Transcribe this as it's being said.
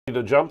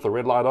To jump, the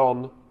red light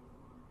on.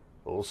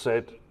 All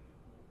set.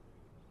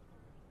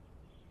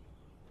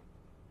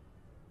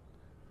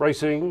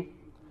 Racing.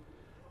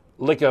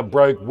 Liquor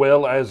broke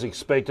well as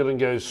expected and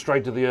goes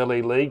straight to the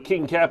early lead.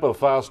 King Kappa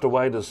fast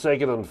away to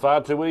second and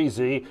Far Too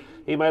Easy.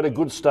 He made a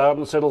good start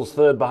and settles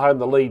third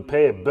behind the lead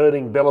pair.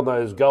 Burning Bell in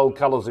those gold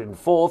colours in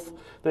fourth.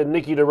 Then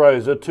Nicky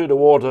DeRosa, 2 to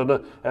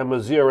Oughton, and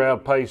Mazir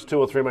outpaced 2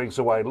 or 3 lengths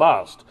away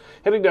last.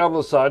 Heading down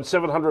the side,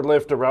 700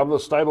 left to run. The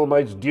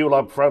stablemates duel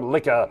up front.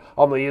 Liquor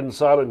on the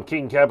inside and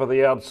King Kappa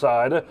the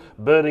outside.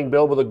 Burning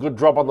Bell with a good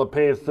drop on the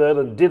pair third,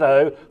 and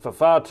ditto for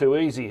Far Too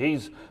Easy.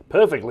 He's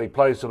perfectly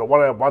placed in a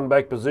 1 out 1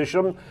 back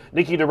position.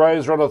 Nicky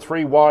DeRosa on a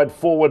 3 wide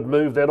forward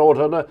move, then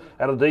Oughton,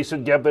 and a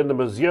decent gap then to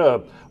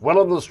Mazir. Well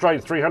on the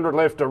straight, 300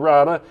 left to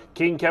run.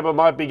 King Kappa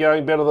might be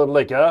going better than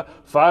Liquor.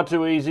 Far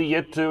Too Easy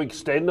yet to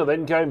extend, and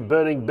then came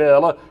Burning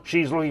Bell.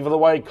 She's looking for the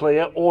way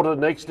clear. Oughton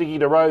next, Nicky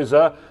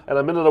DeRosa, and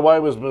a minute away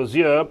was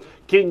Mazir.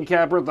 King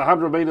Kappa at the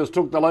 100 metres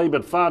took the lead,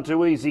 but Far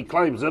Too Easy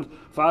claims it.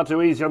 Far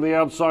Too Easy on the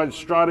outside,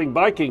 striding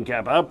by King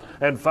Kappa,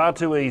 and Far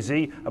Too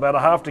Easy about a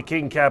half to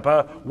King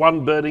Kappa.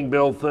 1 Burning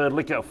Bell third,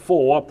 Liquor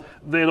 4,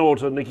 then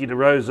Oughton, Nicky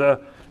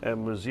DeRosa,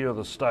 and Mazir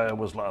the stayer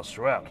was last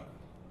throughout.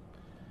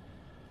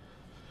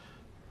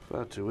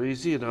 Far Too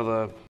Easy, another